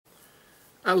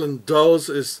Alan Dulles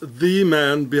is the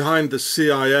man behind the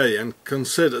CIA and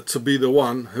considered to be the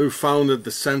one who founded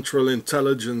the Central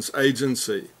Intelligence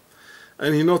Agency.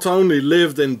 And he not only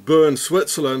lived in Bern,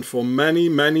 Switzerland for many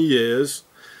years,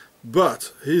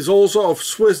 but he's also of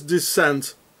Swiss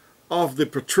descent of the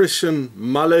patrician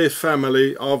Mallet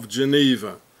family of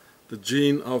Geneva, the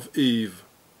gene of Eve,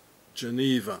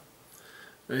 Geneva.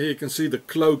 And here you can see the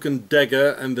cloak and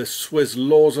dagger and the Swiss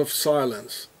laws of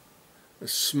silence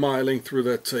smiling through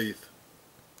their teeth.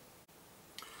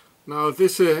 Now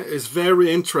this is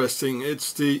very interesting.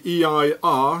 It's the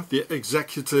EIR, the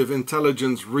Executive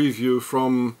Intelligence Review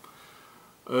from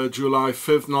July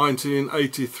 5th,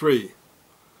 1983.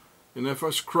 And if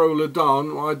I scroll it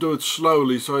down, I do it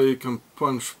slowly so you can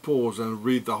punch pause and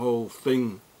read the whole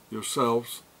thing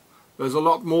yourselves. There's a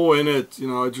lot more in it, you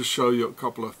know, I just show you a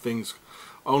couple of things.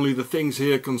 Only the things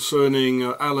here concerning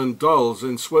Alan Dulles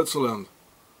in Switzerland.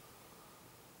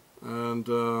 And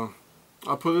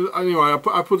I put it anyway. I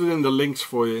put it in the links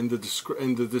for you in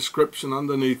the description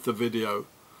underneath the video,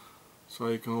 so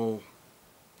you can all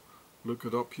look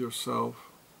it up yourself.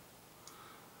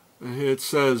 And here it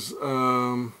says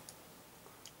Alan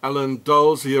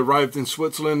Dulles. He arrived in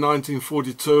Switzerland in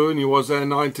 1942, and he was there in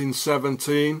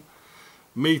 1917,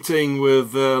 meeting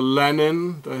with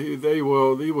Lenin.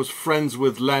 He was friends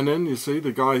with Lenin. You see,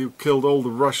 the guy who killed all the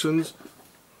Russians.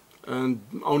 And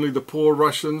only the poor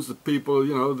Russians, the people,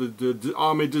 you know, the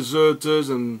army deserters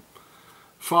and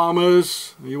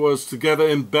farmers. He was together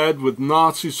in bed with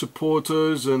Nazi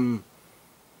supporters, and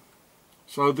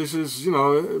so this is, you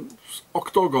know,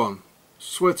 Octogon,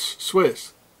 Swiss,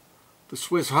 the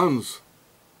Swiss Huns.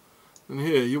 And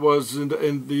here he was he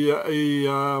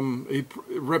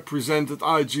represented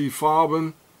IG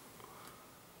Farben.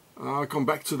 I'll come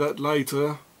back to that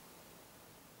later.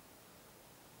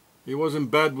 He was in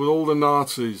bed with all the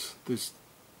Nazis, this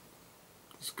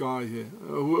guy here,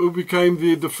 who became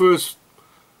the first,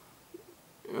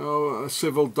 you know,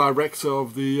 civil director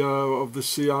of the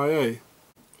CIA.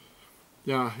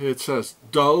 Yeah, here it says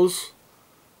Dulles,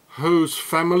 whose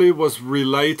family was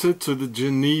related to the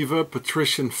Geneva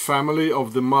patrician family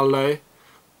of the Mallet,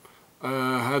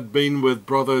 had been with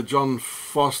brother John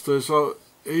Foster. So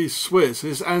he's Swiss.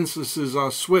 His ancestors are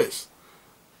Swiss.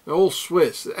 They're all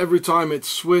Swiss. Every time it's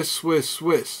Swiss, Swiss,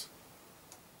 Swiss.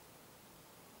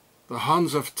 The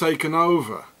Huns have taken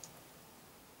over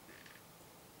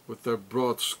with their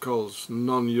broad skulls,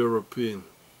 non-European.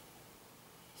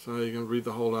 So you can read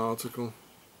the whole article.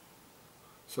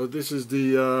 So this is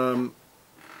the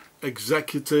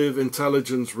Executive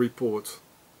Intelligence Report.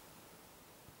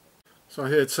 So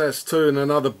here it says too in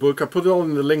another book, I put it all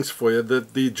in the links for you,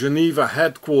 that the Geneva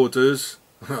headquarters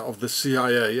of the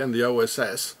CIA and the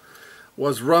OSS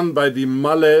was run by the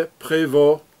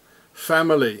Mallet-Prevost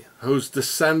family, whose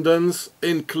descendants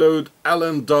include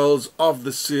Alan Dulles of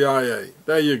the CIA.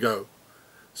 There you go.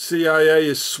 CIA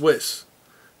is Swiss.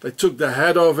 They took the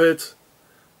head of it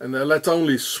and they let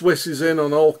only Swissies in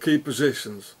on all key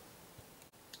positions.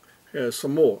 Here's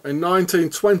some more. In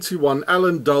 1921,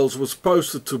 Alan Dulles was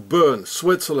posted to Bern,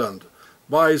 Switzerland,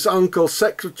 by his uncle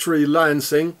Secretary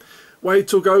Lansing, where he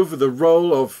took over the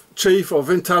role of Chief of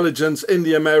Intelligence in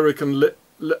the American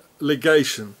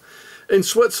legation. In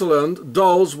Switzerland,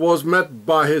 Dulles was met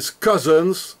by his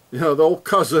cousins, you know, they're all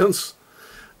cousins,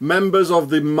 members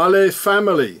of the Mallet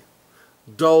family.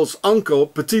 Dulles' uncle,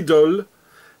 Petit Dulles,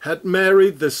 had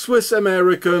married the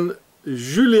Swiss-American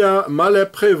Julia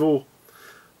Mallet-Prevost.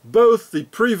 Both the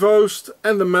Prevost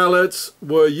and the Mallets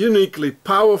were uniquely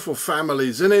powerful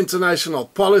families in international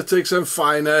politics and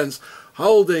finance,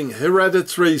 holding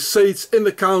hereditary seats in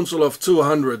the Council of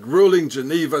 200, ruling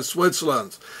Geneva,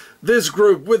 Switzerland. This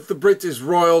group, with the British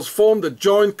royals, formed a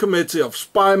joint committee of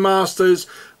spy masters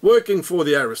working for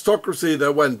the aristocracy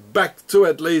that went back to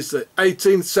at least the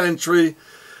 18th century.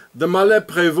 The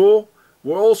Mallet-Prevost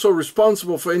were also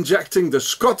responsible for injecting the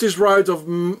Scottish Rite of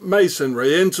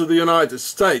Masonry into the United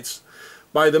States.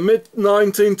 By the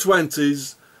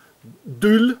mid-1920s,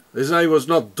 Dulles, his name was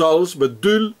not Dulles, but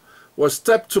Dulles, was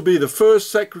tapped to be the first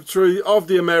secretary of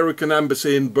the American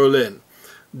Embassy in Berlin.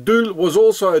 Dulles was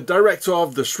also a director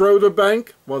of the Schroeder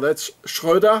Bank, well that's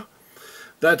Schroeder,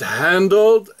 that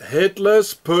handled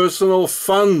Hitler's personal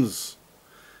funds.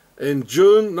 In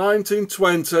June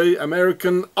 1920,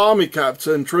 American Army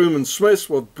Captain Truman Smith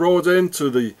was brought into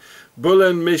the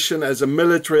Berlin mission as a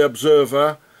military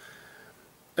observer.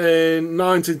 In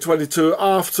 1922,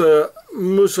 after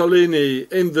Mussolini,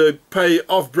 in the pay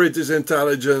of British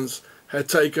intelligence, had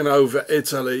taken over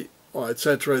Italy,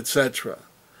 etc., etc.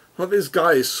 Well, this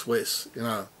guy is Swiss, you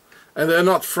know, and they're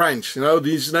not French, you know,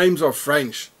 these names are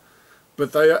French,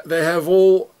 but they have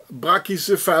all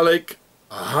brachycephalic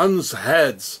Huns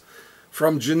heads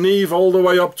from Geneva all the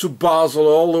way up to Basel,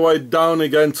 all the way down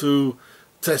again to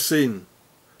Tessin.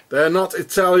 They're not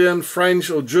Italian, French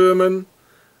or German.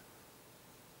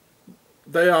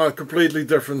 They are a completely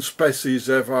different species,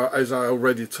 as I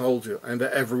already told you, and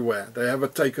they're everywhere. They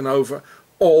have taken over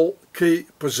all key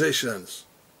positions.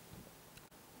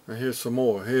 And here's some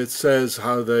more. Here it says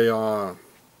how they are.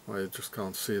 Well, you just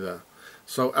can't see that.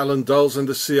 So Alan Dulles and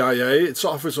the CIA, its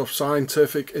Office of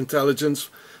Scientific Intelligence,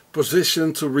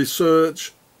 positioned to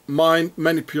research mind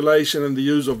manipulation and the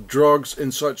use of drugs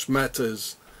in such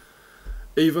matters.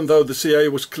 Even though the CIA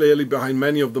was clearly behind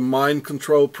many of the mind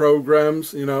control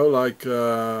programs, you know, like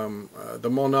the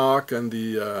Monarch and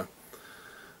the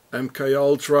MK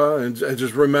Ultra, and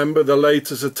just remember the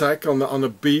latest attack on the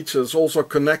beach. It's also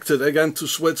connected again to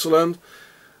Switzerland.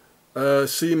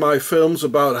 See my films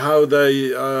about how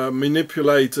they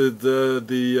manipulated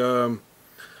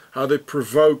how they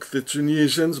provoked the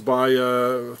Tunisians by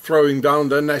throwing down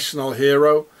their national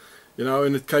hero. You know,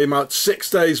 and it came out 6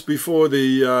 days before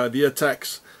the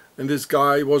attacks, and this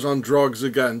guy was on drugs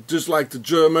again, just like the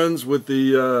Germans with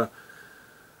the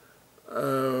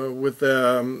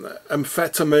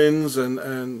amphetamines,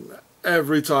 and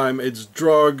every time it's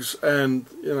drugs, and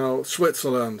you know,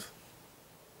 Switzerland.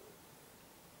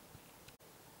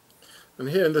 And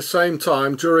here in the same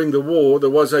time, during the war, there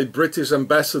was a British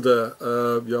ambassador,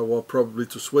 yeah, well, probably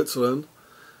to Switzerland.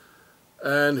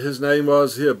 And his name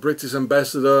was here, British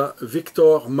Ambassador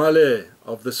Victor Mallet,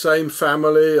 of the same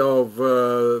family of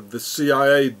the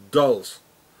CIA Dulles.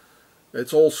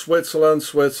 It's all Switzerland,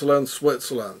 Switzerland,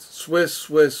 Switzerland. Swiss,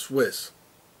 Swiss, Swiss.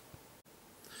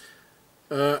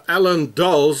 Alan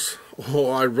Dulles,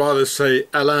 or I'd rather say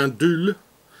Alain Dulles,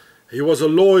 he was a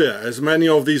lawyer, as many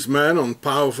of these men on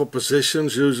powerful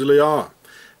positions usually are.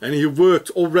 And he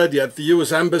worked already at the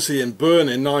US Embassy in Bern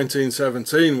in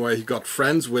 1917, where he got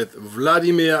friends with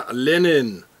Vladimir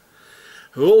Lenin,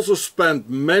 who also spent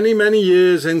many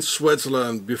years in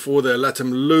Switzerland before they let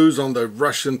him loose on the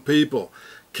Russian people,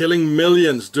 killing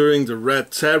millions during the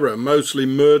Red Terror, mostly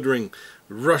murdering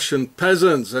Russian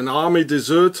peasants and army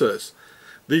deserters.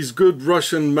 These good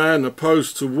Russian men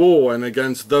opposed to war and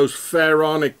against those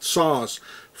pharaonic tsars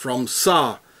from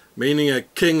Tsar, meaning a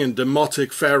king in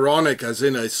demotic pharaonic, as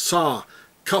in a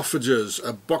sarcophagus,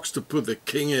 a box to put the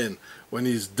king in when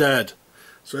he's dead.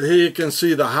 So here you can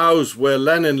see the house where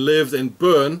Lenin lived in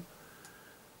Bern,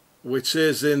 which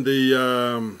is in the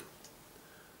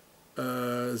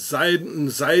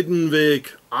Seidenweg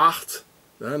 8,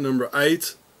 number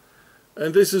 8.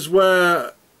 And this is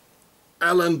where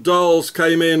Alan Dulles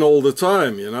came in all the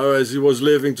time, you know, as he was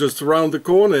living just around the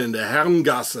corner in the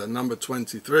Herrengasse, number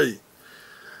 23.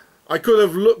 I could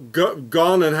have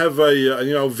gone and have a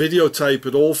you know, videotape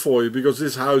it all for you, because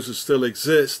these houses still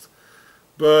exist.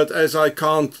 But as I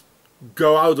can't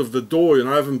go out of the door, you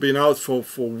know, I haven't been out for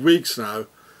weeks now,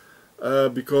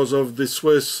 because of the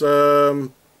Swiss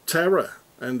terror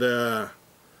and their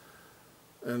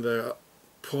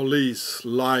police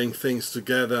lying things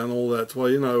together and all that. Well,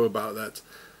 you know about that.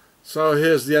 So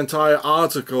here's the entire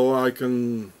article. I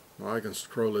can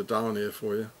scroll it down here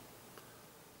for you.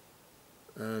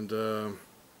 And I'll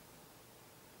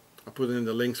put in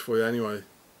the links for you anyway.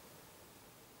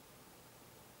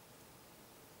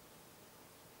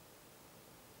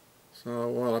 So,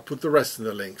 well, I put the rest in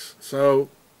the links. So,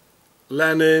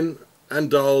 Lenin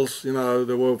and Dulles, you know,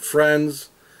 they were friends,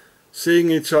 seeing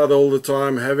each other all the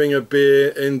time, having a beer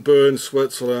in Bern,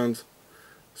 Switzerland.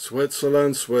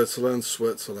 Switzerland, Switzerland,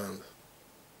 Switzerland.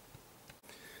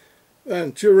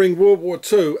 And during World War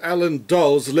II, Alan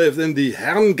Dulles lived in the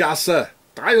Herrengasse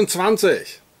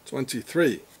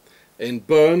 23 in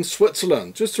Bern,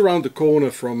 Switzerland, just around the corner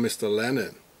from Mr.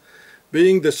 Lenin.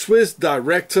 Being the Swiss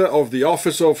director of the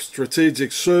Office of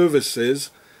Strategic Services,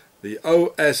 the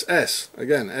OSS,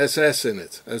 again SS in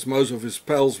it, as most of his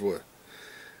pals were,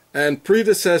 and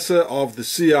predecessor of the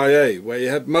CIA, where he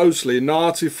had mostly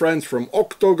Nazi friends from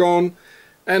Octogon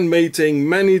and meeting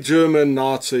many German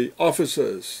Nazi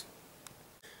officers.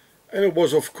 And it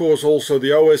was of course also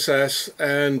the OSS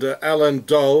and Alan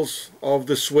Dulles of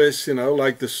the Swiss, you know,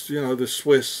 like this, you know, the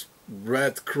Swiss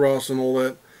Red Cross and all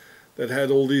that, that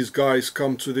had all these guys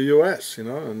come to the US, you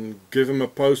know, and give him a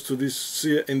post to this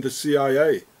in the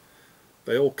CIA.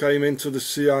 They all came into the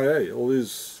CIA. All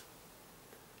these.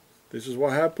 This is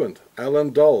what happened.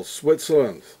 Alan Dulles,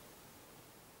 Switzerland,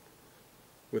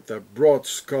 with their broad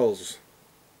skulls,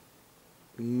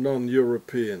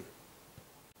 non-European.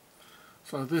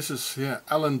 So this is, yeah,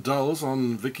 Alan Dulles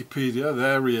on Wikipedia.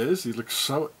 There he is. He looks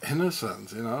so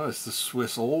innocent, you know, as the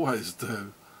Swiss always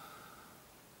do.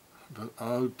 But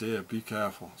oh dear, be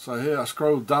careful. So here I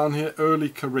scroll down here, early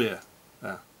career.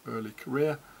 Yeah, early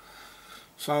career.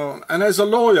 So, and as a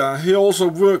lawyer, he also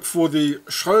worked for the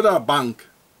Schröder Bank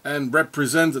and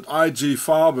represented IG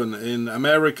Farben in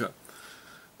America.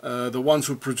 The ones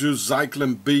who produced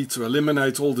Zyklon B to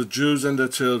eliminate all the Jews and their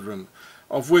children,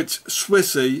 of which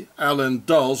Swissy Alan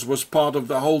Dulles was part of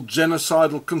the whole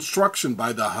genocidal construction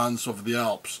by the Huns of the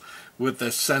Alps, with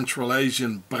their Central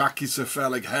Asian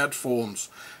brachycephalic head forms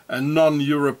and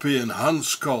non-European Hun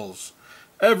skulls.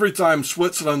 Every time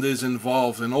Switzerland is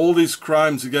involved in all these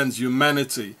crimes against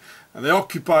humanity, and they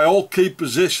occupy all key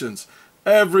positions,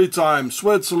 every time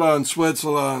Switzerland,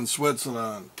 Switzerland,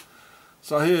 Switzerland.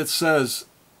 So here it says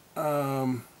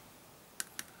Zyklon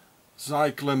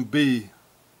B.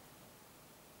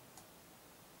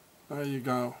 There you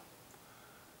go.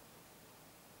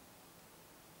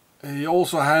 He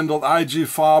also handled IG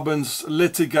Farben's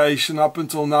litigation up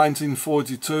until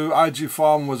 1942. IG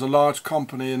Farben was a large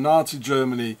company in Nazi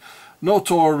Germany,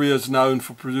 notorious known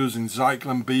for producing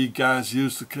Zyklon B gas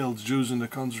used to kill Jews in the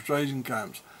concentration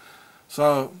camps.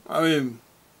 So, I mean,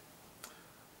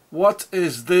 what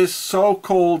is this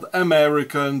so-called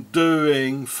American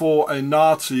doing for a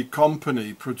Nazi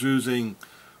company producing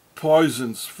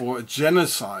poisons for a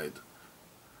genocide?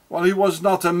 Well, he was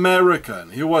not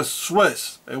American, he was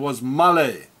Swiss, it was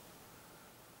Mallet.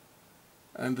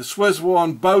 And the Swiss were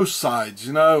on both sides,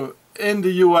 you know, in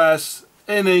the US,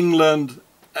 in England,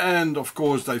 and of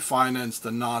course they financed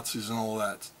the Nazis and all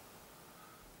that.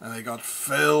 And they got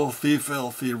filthy,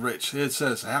 filthy rich. Here it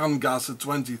says Herrengasse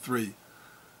 23.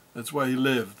 That's where he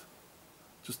lived.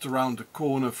 Just around the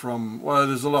corner from, well,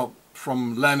 there's a lot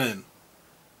from Lenin.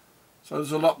 So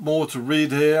there's a lot more to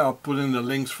read here. I'll put in the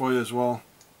links for you as well.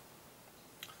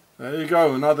 There you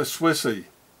go, another Swissy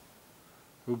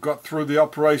who got through the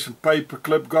Operation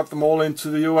Paperclip, got them all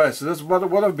into the US. That's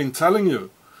what I've been telling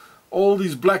you. All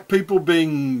these black people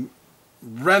being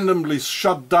randomly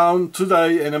shut down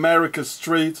today in America's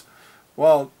street.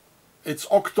 Well, it's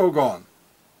Octogon.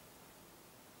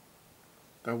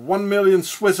 There are 1 million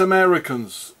Swiss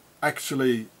Americans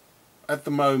actually at the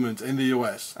moment in the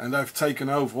US, and they've taken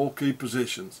over all key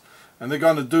positions. And they're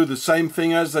going to do the same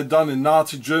thing as they've done in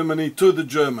Nazi Germany to the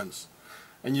Germans.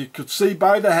 And you could see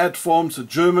by the head forms the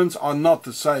Germans are not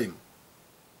the same.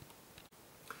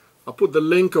 I'll put the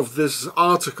link of this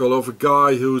article of a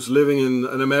guy who's living in,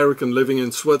 an American living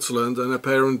in Switzerland, and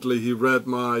apparently he read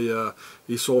my,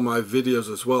 he saw my videos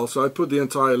as well. So I put the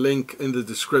entire link in the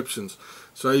descriptions,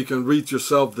 so you can read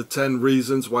yourself the 10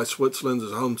 reasons why Switzerland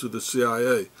is home to the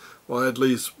CIA. Well, at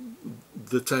least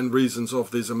the 10 reasons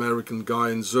of this American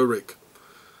guy in Zurich,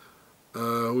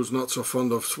 who's not so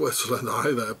fond of Switzerland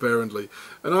either, apparently.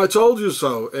 And I told you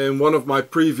so in one of my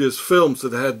previous films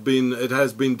that it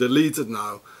has been deleted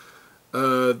now.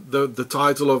 The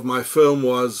title of my film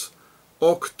was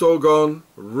Octogon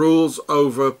Rules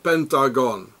Over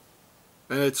Pentagon.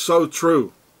 And it's so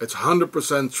true, it's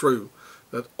 100% true,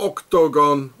 that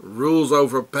Octogon rules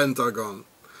over Pentagon.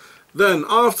 Then,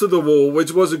 after the war,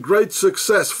 which was a great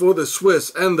success for the Swiss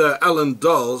and their Alan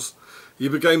Dulles, he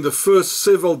became the first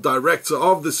civil director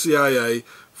of the CIA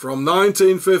from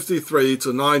 1953 to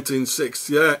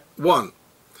 1961.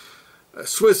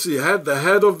 Swissy had the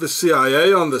head of the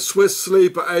CIA on the Swiss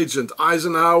sleeper agent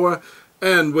Eisenhower,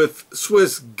 and with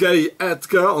Swiss gay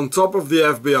Edgar on top of the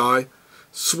FBI,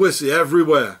 Swissy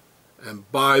everywhere,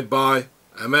 and bye-bye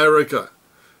America.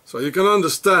 So you can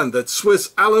understand that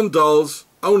Swiss Alan Dulles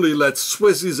only lets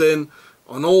Swissies in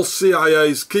on all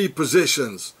CIA's key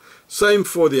positions. Same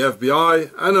for the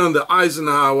FBI and under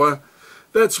Eisenhower.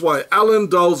 That's why Alan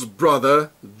Dulles'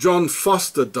 brother, John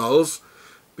Foster Dulles,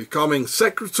 becoming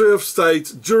Secretary of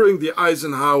State during the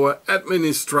Eisenhower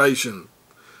administration.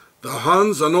 The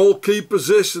Huns on all key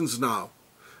positions now.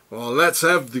 Well, let's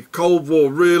have the Cold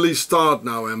War really start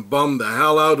now and bomb the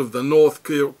hell out of the North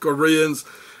Koreans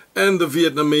and the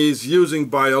Vietnamese using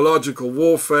biological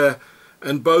warfare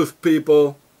and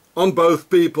on both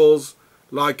peoples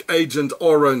like Agent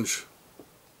Orange.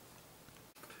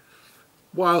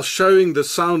 While showing the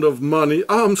sound of money,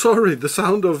 the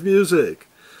sound of music,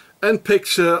 and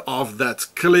picture of that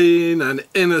clean and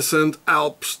innocent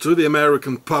Alps to the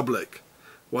American public,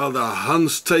 while the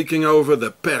Huns taking over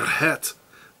the Per Het,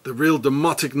 the real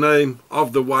demotic name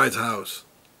of the White House.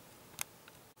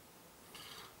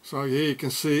 So here you can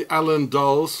see Alan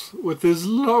Dulles with his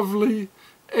lovely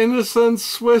innocent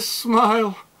Swiss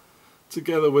smile,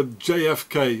 together with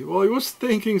JFK. Well, he was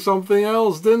thinking something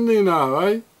else, didn't he now,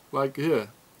 eh? Like here,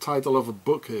 title of a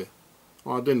book here.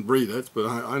 Well, I didn't read it, but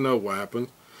I know what happened.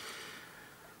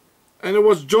 And it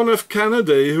was John F.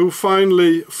 Kennedy who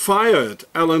finally fired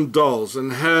Allen Dulles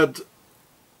and had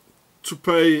to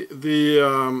pay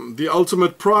the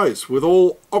ultimate price with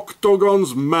all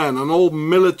Octogon's men and all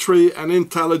military and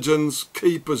intelligence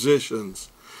key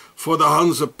positions. For the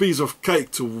Huns a piece of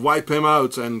cake to wipe him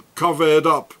out and cover it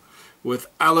up with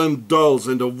Allen Dulles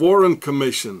in the Warren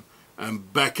Commission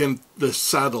and back in the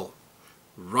saddle,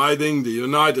 riding the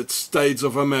United States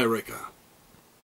of America.